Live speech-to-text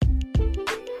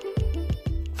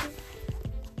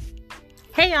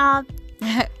Hey y'all!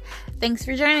 Thanks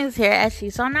for joining us here at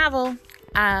She's on Novel,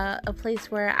 a place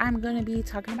where I'm going to be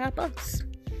talking about books.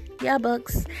 Yeah,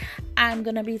 books. I'm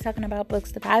going to be talking about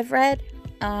books that I've read,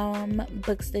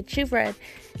 books that you've read.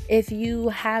 If you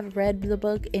have read the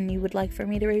book and you would like for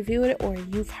me to review it, or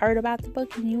you've heard about the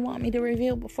book and you want me to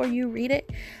review it before you read it,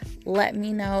 let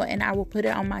me know and I will put it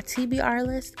on my TBR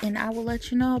list and I will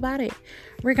let you know about it.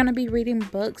 We're going to be reading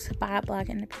books by Black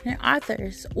independent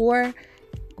authors, or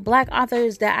Black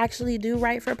authors that actually do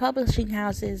write for publishing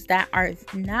houses that are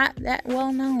not that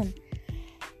well known.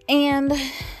 And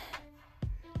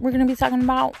we're going to be talking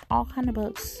about all kind of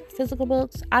books, physical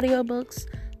books, audio books,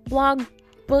 blog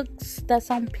books that's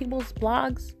on people's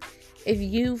blogs. If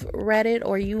you've read it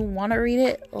or you want to read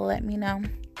it, let me know.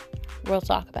 We'll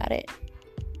talk about it.